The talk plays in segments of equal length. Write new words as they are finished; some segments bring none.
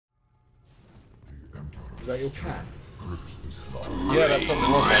Is that your cat? Yeah, that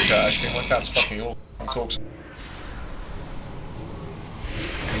probably was my cat actually. My cat's fucking awful. He talks.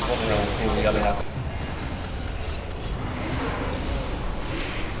 He's wandering around with all yelling at me.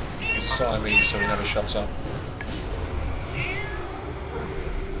 He's a Siamese, so he never shuts up.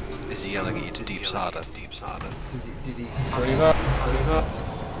 Is he yelling at you to deep harder? Did he breathe up? Breathe up?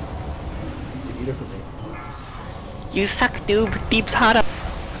 Did he look at me? You suck, noob. Deep's harder.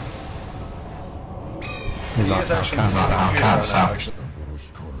 He is actually confused right now, actually.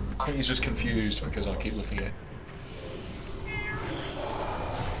 I think he's just confused because I keep looking at him.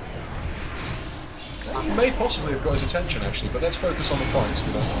 You may possibly have got his attention actually, but let's focus on the points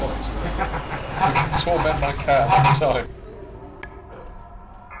without the points. Torment my cat all the time.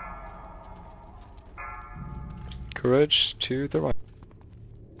 Courage to the right.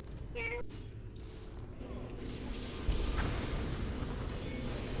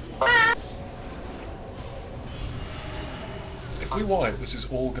 If we wipe, this is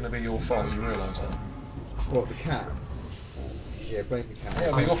all going to be your fault, you realise that? What, the cat? Yeah, blame the cat. Yeah,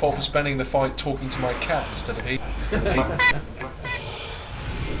 it'll be your fault for spending the fight talking to my cat instead of he. Here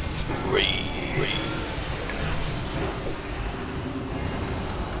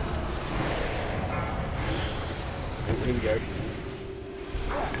we go.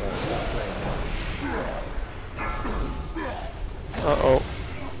 Right, start playing. Uh-oh.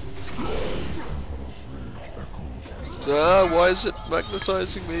 Ah, why is it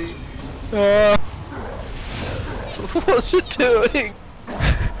magnetizing me? Ah! What's it doing?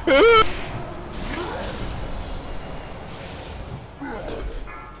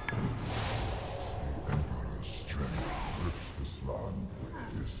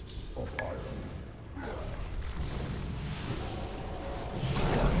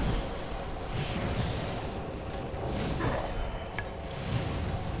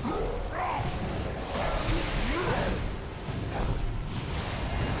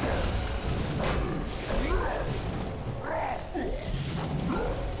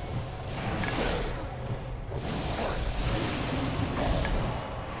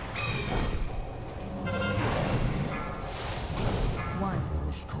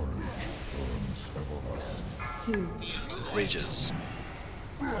 Rages.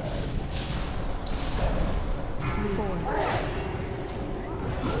 4.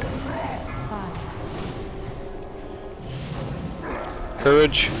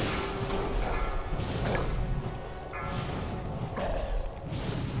 Courage.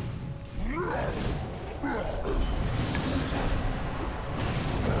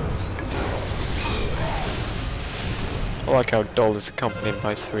 I like how Doll is accompanied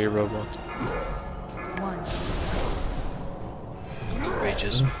by 3 robots. 1.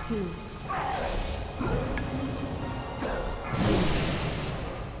 Rages. 2.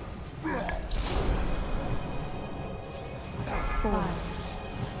 4.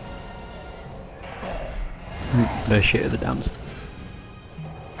 No shit at the dams.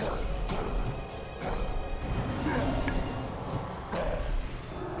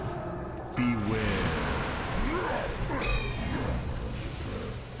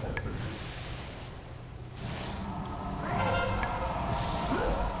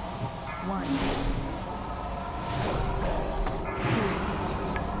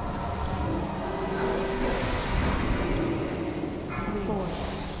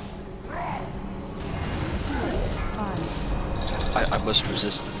 I must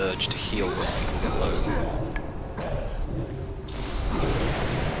resist the urge to heal when people get low.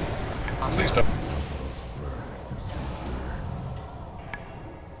 Please don't.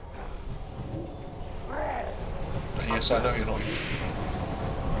 Yes, I know you're not.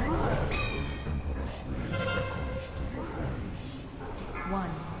 1.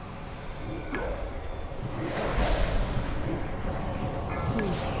 2.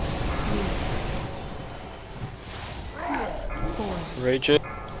 3. 4. Rage it.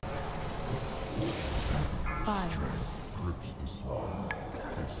 5.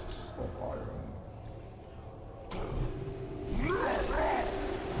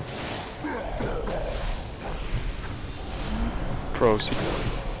 Proceed.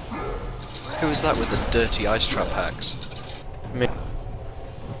 Who is that with the dirty ice trap hacks? Me.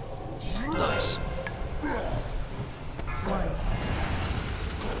 Nice. 1.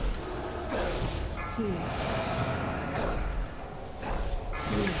 2.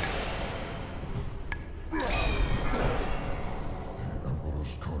 3.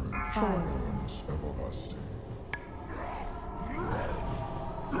 4.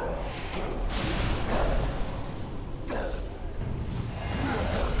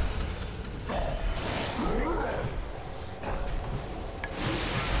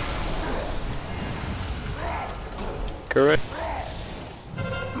 Correct.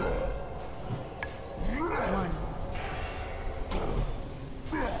 1,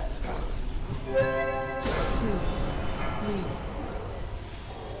 2, 3,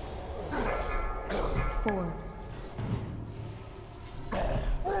 4,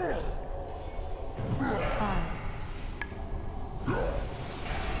 5,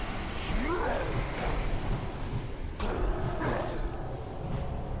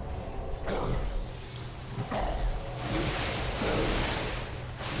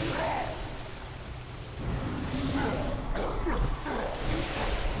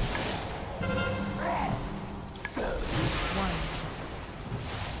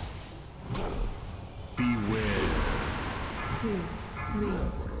 2, 3,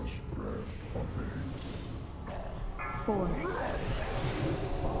 4,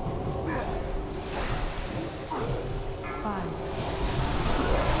 5,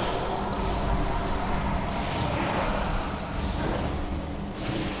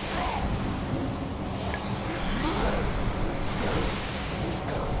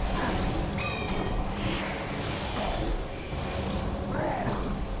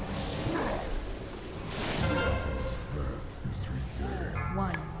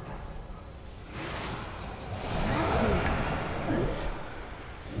 1,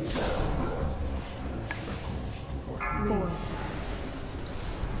 4,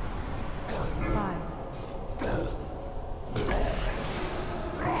 5,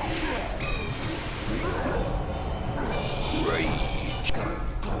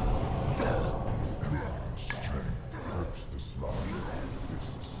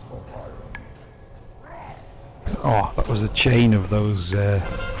 Oh, that was a chain of those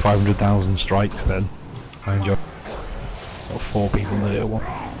 500,000 strikes then. I enjoyed. Got 4 people in the little one.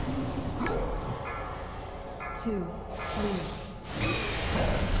 2,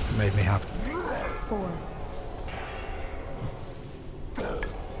 3, Made me happy. 4,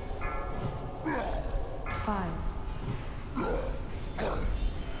 5,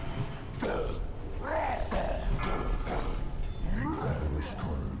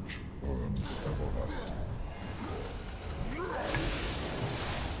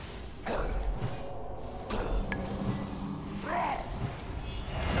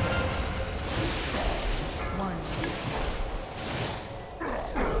 1,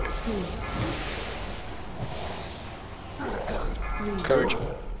 2, 3, Courage.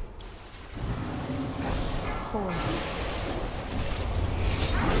 4,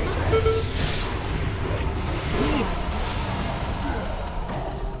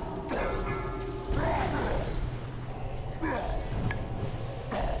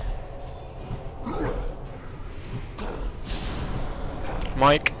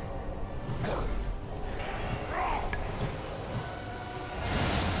 Mike.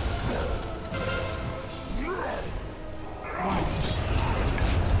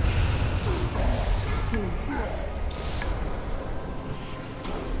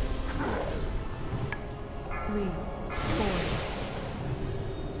 3, 4,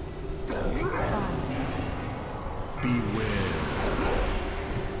 5.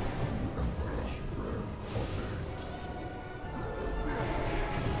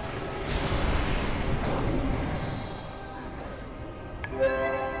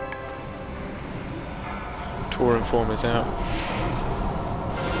 Tour informers out.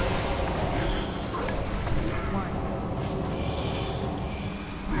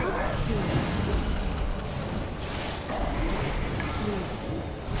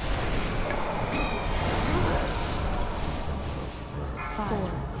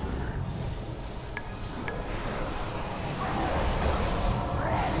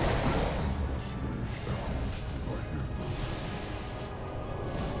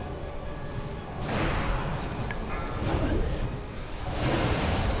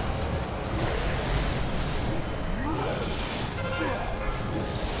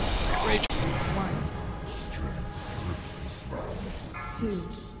 2,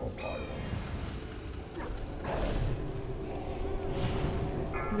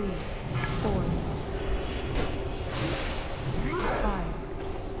 3, 4, 5.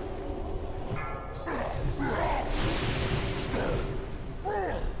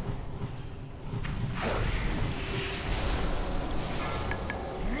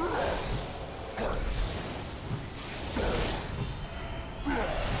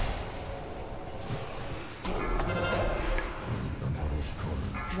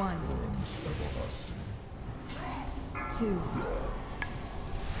 1, 2,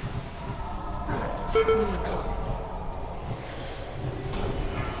 3,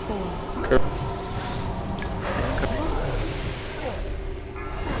 4,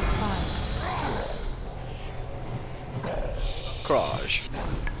 5, Crage.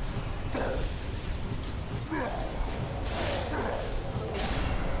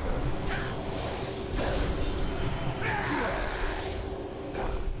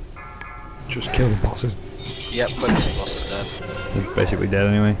 Just kill the bosses. Yep, focus the boss is dead. They're basically dead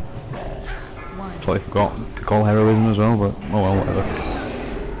anyway. One. Totally forgot to call heroism as well, but oh well, whatever.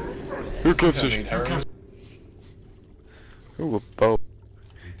 Who gives Don't a need shit? heroism. Ooh, a bow.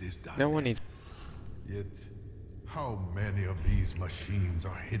 It is done. No one needs. Yet, how many of these machines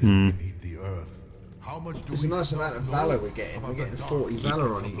are hidden Hmm. beneath the earth? How much do There's a we nice not amount of know valor we're getting. about We're getting the 40 dark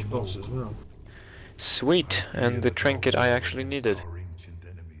valor on secrets of each the boss as mold? well. Sweet, I fear and the that trinket our I actually limits needed. are